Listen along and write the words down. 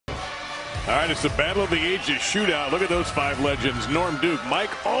All right, it's the battle of the ages shootout. Look at those 5 legends. Norm Duke,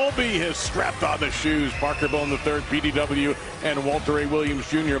 Mike Aulby has strapped on the shoes. Parker Bohn III, PDW, and Walter A. Williams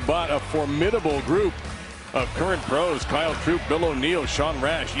Jr. But a formidable group of current pros. Kyle Troup, Bill O'Neill, Sean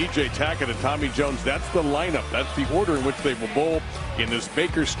Rash, E.J. Tackett, and Tommy Jones. That's the lineup. That's the order in which they will bowl in this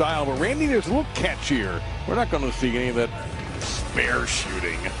Baker style. But Randy, there's a little catch here. We're not going to see any of that spare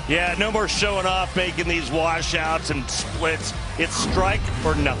shooting. Yeah, no more showing off, making these washouts and splits. It's strike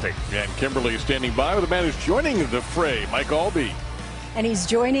or nothing. And Kimberly is standing by with the man who's joining the fray, Mike Aulby. And he's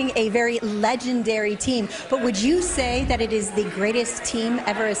joining a very legendary team. But would you say that it is the greatest team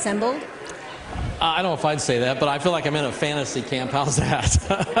ever assembled? I don't know if I'd say that, but I feel like I'm in a fantasy camp. How's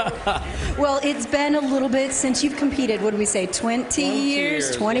that? Well, it's been a little bit since you've competed. What do we say, 20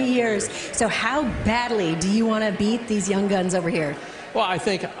 years? 20 years. So how badly do you want to beat these young guns over here? Well, I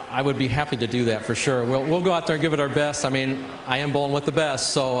think I would be happy to do that for sure. We'll go out there and give it our best. I mean, I am bowling with the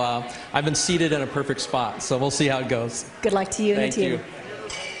best, so I've been seated in a perfect spot. So we'll see how it goes. Good luck to you and the team. Thank you.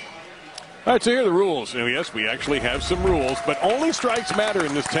 All right, so here are the rules. And yes, we actually have some rules, but only strikes matter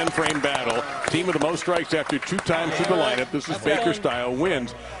in this 10-frame battle. Team with the most strikes after 2 times through the lineup, this is Baker style,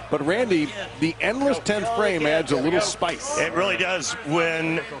 wins. But Randy, the endless 10th frame adds a little spice. It really does.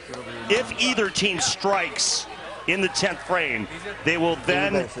 If either team strikes in the 10th frame, they will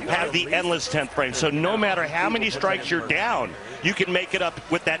then have the endless 10th frame. So no matter how many strikes you're down, you can make it up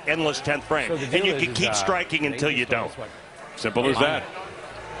with that endless 10th frame. And you can keep striking until you don't. Simple as that.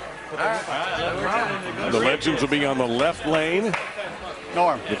 The legends will be on the left lane.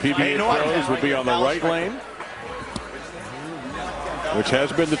 Norm. The PBA pros will be on the right lane, which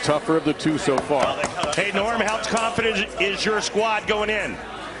has been the tougher of the 2 so far. Hey, Norm, how confident is your squad going in?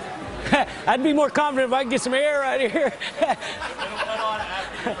 I'd be more confident if I could get some air right here.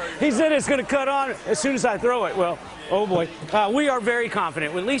 He said it's going to cut on as soon as I throw it. Well, oh boy. We are very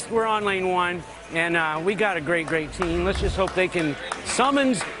confident. At least we're on lane 1, and we got a great team. Let's just hope they can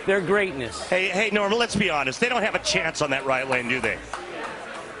summons their greatness. Hey, Norm, let's be honest. They don't have a chance on that right lane, do they?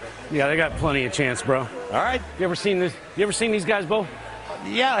 Yeah, they got plenty of chance, bro. All right. You ever seen this? You ever seen these guys bowl?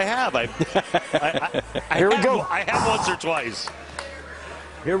 Yeah, I have. Here we go. I have once or twice.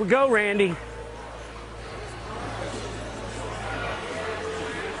 Here we go, Randy.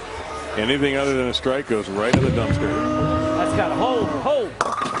 Anything other than a strike goes right in the dumpster. That's got a hold.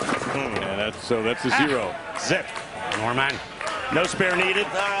 And that's a 0. Zip. Norman. No spare needed.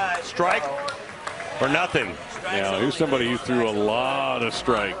 Strike or nothing. Yeah, here's somebody who threw a lot of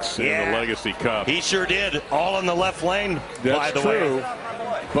strikes in the Legacy Cup. He sure did. All in the left lane, by the true. way.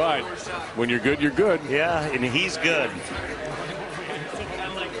 But when you're good, you're good. Yeah, and he's good.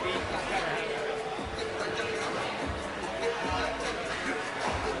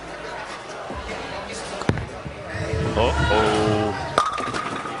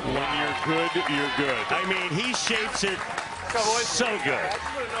 When you're good, you're good. I mean, he shapes it so good.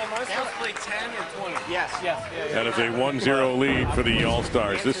 Play 10 or 20? Yes. That is a 1-0 lead for the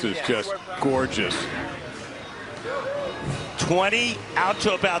All-Stars. This is just gorgeous. 20 out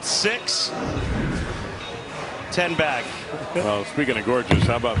to about 6. 10 back. Well, speaking of gorgeous,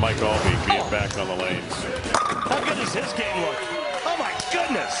 how about Mike Aulby being back on the lanes? How good does his game look? Oh, my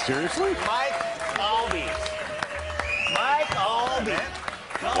goodness. Seriously? Mike Aulby. Mike Aulby.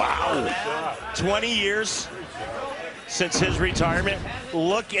 Wow. 20 years since his retirement.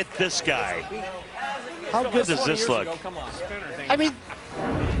 Look at this guy. How good does this look? I mean,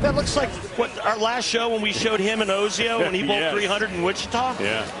 that looks like what our last show when we showed him and Ozio when he bowled 300 in Wichita.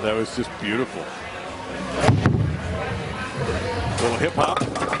 Yeah, that was just beautiful. Little hip hop,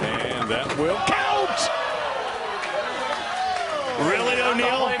 and that will count. Really,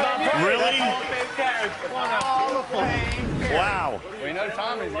 O'Neill? Really? Wow. We know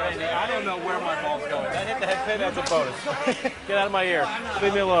Tommy's going there. I don't know where my ball's going. That hit the head pin, that's a bonus. Get out of my ear.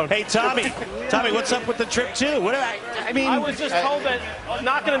 Leave me alone. Hey, Tommy, what's up with the trip, too? I was just told that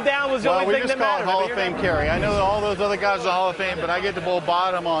knocking him down was the only thing that mattered. Hall of Fame carry. I know that all those other guys are Hall of Fame, but I get to bowl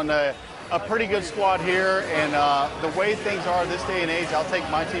bottom on a pretty good squad here, and the way things are this day and age, I'll take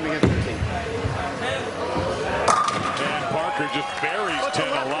my team against their team. And Parker just buries 10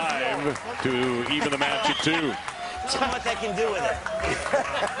 alive to even the match at 2. Tell them what they can do with it.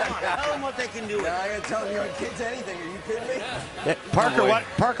 Tell them what they can do with it. I ain't telling your kids anything. Are you kidding me? Yeah,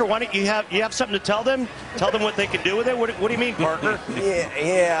 Parker, why don't you have something to tell them? Tell them what they can do with it? What do you mean, Parker?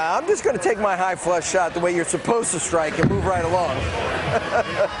 Yeah, I'm just going to take my high flush shot the way you're supposed to strike and move right along.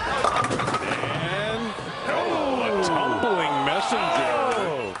 And a tumbling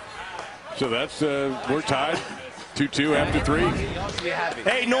messenger. So that's we're tied. 2-2 after 3.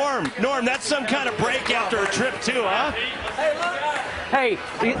 Hey, Norm, that's some kind of break after a trip, too, huh? Hey, look. Hey,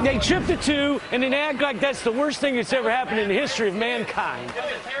 they tripped the 2, and then they act like that's the worst thing that's ever happened in the history of mankind.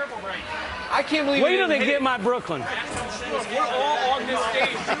 I can't believe Wait till they get my Brooklyn. We're all on this stage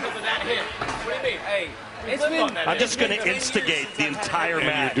because of that hit. What do you mean? Hey, it's been... I'm just going to instigate the entire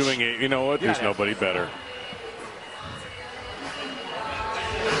match. You're doing it. You know what? There's nobody better.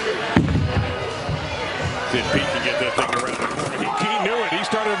 Did Pete can get that thing around the corner? He knew it. He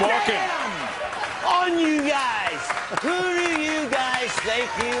started walking. On you guys. Who do you guys think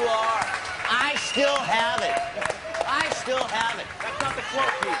you are? I still have it. I still have it. That's not the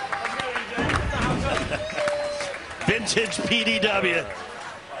quote, Pete. Vintage PDW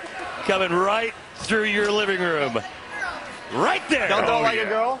coming right through your living room. Right there. Don't do it like a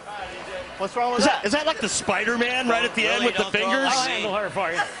girl. What's wrong with that? Is that like the Spider-Man right at the end with the fingers? I'll handle her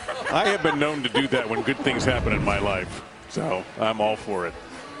for you. I have been known to do that when good things happen in my life. So I'm all for it.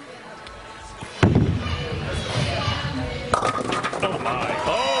 Oh, my.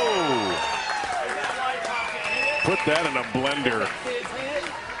 Oh! Put that in a blender.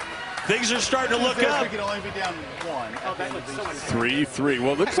 Things are starting to look up. We can only be down 1. 3-3.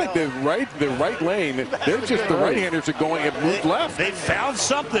 Well, it looks like the right lane. They're just the right-handers are going and moved left. They found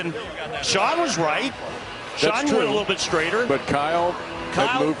something. Sean was right. Sean went a little bit straighter. But Kyle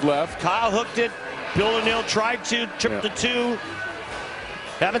had moved left. Kyle hooked it. Bill O'Neill tried to, tripped the 2.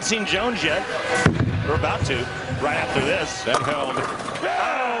 Haven't seen Jones yet. We're about to, right after this. That held.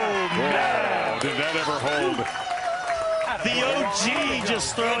 Oh, man. Did that ever hold? The OG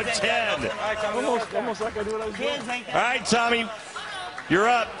just throwing 10. Almost like I knew what I was doing. All right, Tommy, you're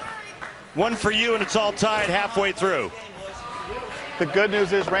up. 1 for you, and it's all tied halfway through. The good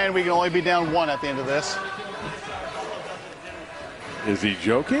news is, Rand, we can only be down 1 at the end of this. Is he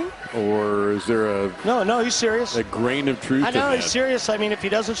joking? Or is there a No, he's serious. a grain of truth I in know, that? he's serious. I mean, if he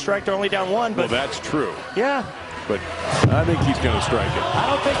doesn't strike, they're only down 1. But Well, that's true. yeah, But I think he's going to strike it. I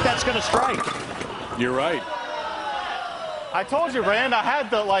don't think that's going to strike. You're right. I told you, Rand, I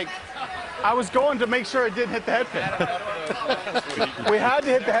had the, I was going to make sure it didn't hit the head pin. We had to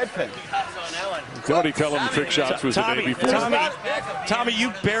hit the head pin. Somebody tell him trick shots was the day before. Tommy,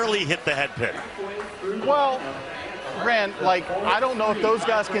 you barely hit the head pin. Well, Rand, I don't know if those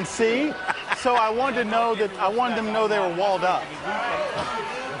guys can see, so I wanted them to know they were walled up.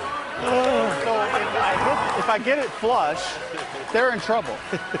 So if I get it flush, they're in trouble.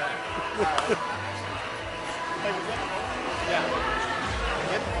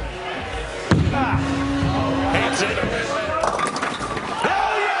 Hands it.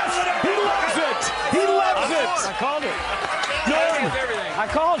 Oh, yes! He loves it! He loves it! I called it. Norm, I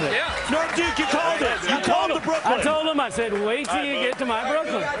called it. Yeah. Norm Duke, you called it. You called the Brooklyn. I told him, I said, wait till you get to my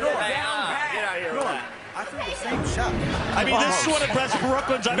Brooklyn. Get out of here. I threw the same shot. I mean, this is one of the best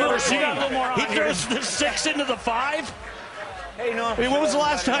Brooklyns I've ever seen. got a little more He on here. throws the 6 into the 5. Hey, no. I mean, when was the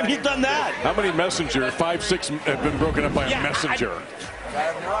last time you'd done that? How many messenger, 5-6 have been broken up by a messenger?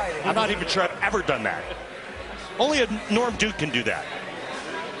 I'm not even sure I've ever done that. Only a Norm Duke can do that.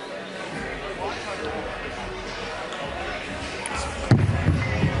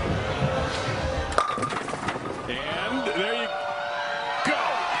 And there you go.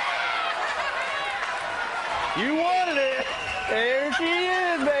 You wanted it. There she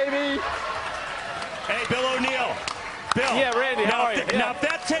is, baby. Hey, Bill O'Neill. Bill. Yeah, Randy, how are you? Now, if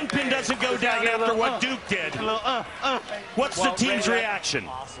that 10 pin doesn't go down after what Duke did, what's the team's reaction?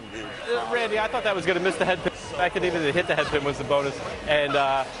 Randy, I thought that was going to miss the head pin. The fact that even to hit the head pin was the bonus, and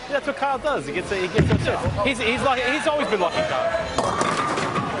that's what Kyle does. He gets those hits. He's lucky. He's always been lucky, Kyle.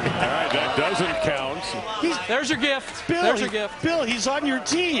 All right, that doesn't count. There's your gift. Bill, There's your gift. Bill, he's on your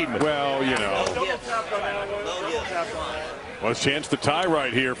team. Well, you know. Well, a chance to tie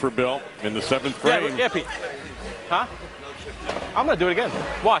right here for Bill in the 7th frame. Yeah, Pete. Huh? I'm going to do it again.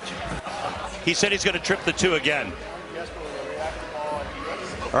 Watch. He said he's going to trip the 2 again.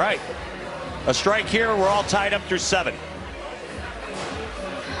 All right. A strike here. We're all tied up through 7. Ooh,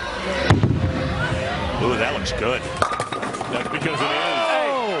 that looks good. That's because it is.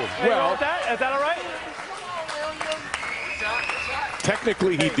 Hey, well, is that all right?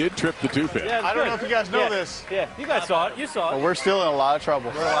 Technically, he did trip the 2-pin. Yeah, I don't know if you guys know this. Yeah, you guys saw it. You saw it. But we're still in a lot of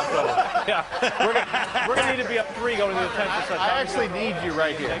trouble. Yeah. We're going to need to be up 3 going into the 10%. I actually need you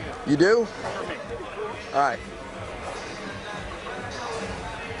right here. You do? All right.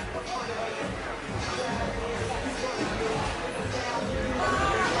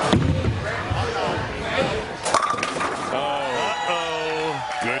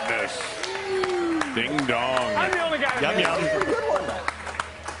 Goodness. Ding dong. I'm the only guy. Yum, yum.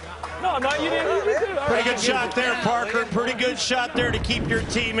 No, you didn't. Pretty good shot there, Parker. Pretty good shot there to keep your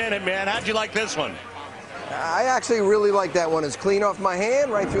team in it, man. How'd you like this one? I actually really like that one. It's clean off my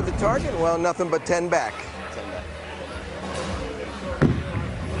hand, right through the target. Well, nothing but 10 back.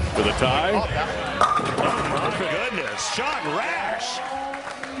 For the tie. Oh, my goodness. Sean Rash.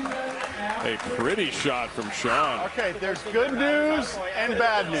 A pretty shot from Sean. Okay, there's good news and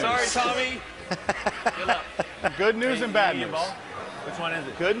bad news. Sorry, Tommy. Good luck. Good news and bad news. Which one is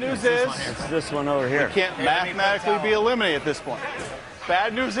it? Good news is It's this one over here. you can't mathematically be eliminated at this point.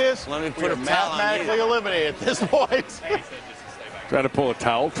 Bad news is Let me we put are a towel on mathematically you. eliminated at this point. Trying to pull a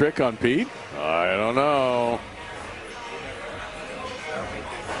towel trick on Pete? I don't know.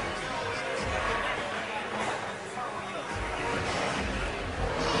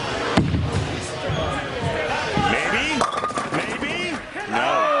 Maybe.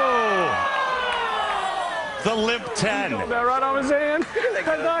 No. The limp 10. That right on his hand.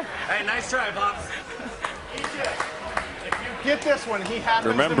 Hey, nice try, Pops. Get this one. He happens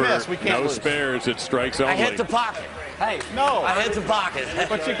Remember, to miss. We can't no lose. spares. It strikes only. I hit the pocket. Hey, no. I hit the pocket.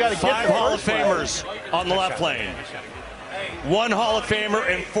 But you got to get 5 the Hall of first Famers on the left lane. 1 Hall of Famer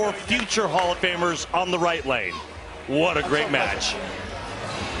and 4 future Hall of Famers on the right lane. What a great match.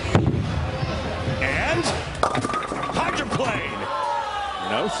 And hydroplane.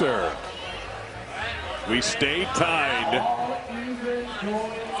 No, sir. We stayed tied.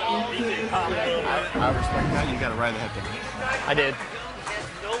 I respect that. You got to ride the head to I did.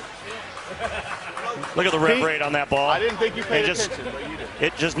 Look at the rep rate on that ball. I didn't think you paid It attention, but you did.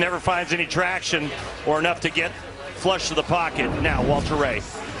 It just never finds any traction or enough to get flush to the pocket. Now, Walter Ray.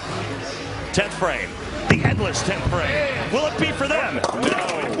 10th frame. The endless 10th frame. Will it be for them? No,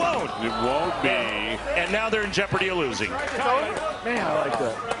 it won't. It won't be. And now they're in jeopardy of losing. Man, I like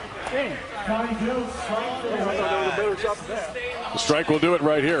that. Dang. The strike will do it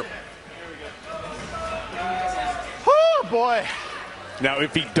right here. Oh, boy. Now,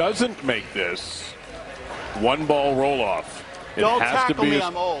 if he doesn't make this, 1 ball roll off. It Don't has to tackle be me.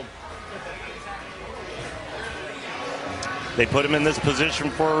 I'm old. They put him in this position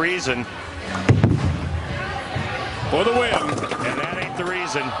for a reason. for the win. And that ain't the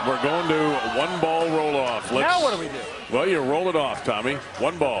reason. We're going to 1 ball roll off. Now what do we do? Well, you roll it off, Tommy.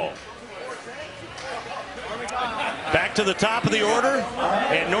 1 ball. Back to the top of the order,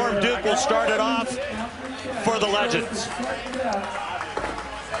 and Norm Duke will start it off for the Legends.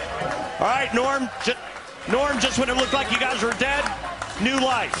 All right, Norm, just when it looked like you guys were dead, new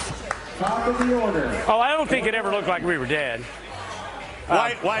life. Oh, I don't think it ever looked like we were dead.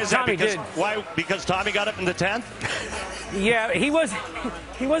 Why is that? Tommy Because did. why? Because Tommy got up in the 10th? Yeah, he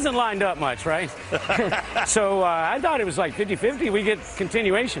wasn't lined up much, right? So I thought it was like 50-50. We get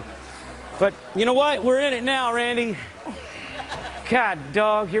continuation. But you know what? We're in it now, Randy. God,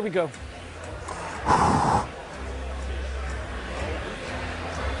 dog. Here we go. He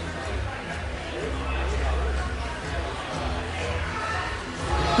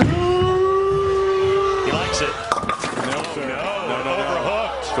likes it. No, sir. No.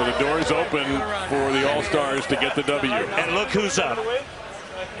 Overhooked. So the door's open for the All-Stars to get the W. And look who's up.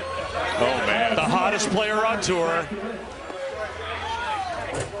 Oh, man. The hottest player on tour.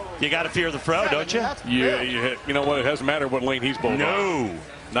 You got to fear the fro, don't you? You know what? It doesn't matter what lane he's bowled on. No.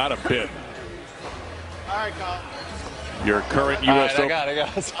 Not a bit. All right, Kyle. Your current U.S. Open,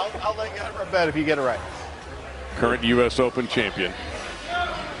 I'll let you have a bet if you get it right. current U.S. Open champion.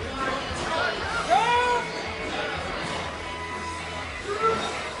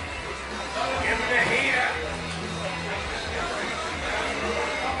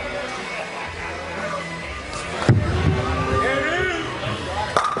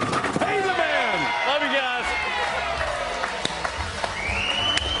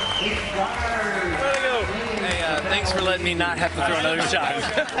 Thanks for letting me not have to throw another shot.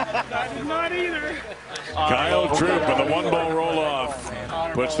 Not either. Kyle Troup with a 1 ball roll off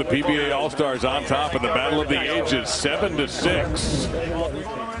puts the PBA All-Stars on top in the Battle of the Ages,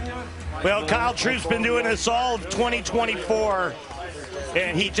 7-6. Well, Kyle Troup's been doing this all of 2024,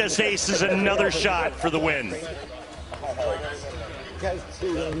 and he just aces another shot for the win. You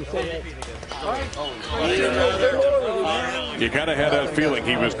kind of had that feeling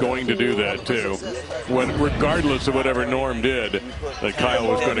he was going to do that too, regardless of whatever Norm did, that Kyle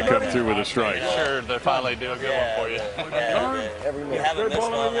was going to come through with a strike. Sure, they finally do a good one for you. We haven't missed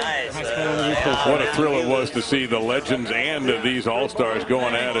all night. What a thrill it was to see the Legends and these All-Stars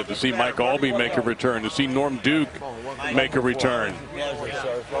going at it, to see Mike Aulby make a return, to see Norm Duke make a return.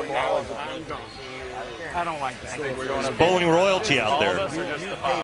 I don't like that. Bowling royalty out there.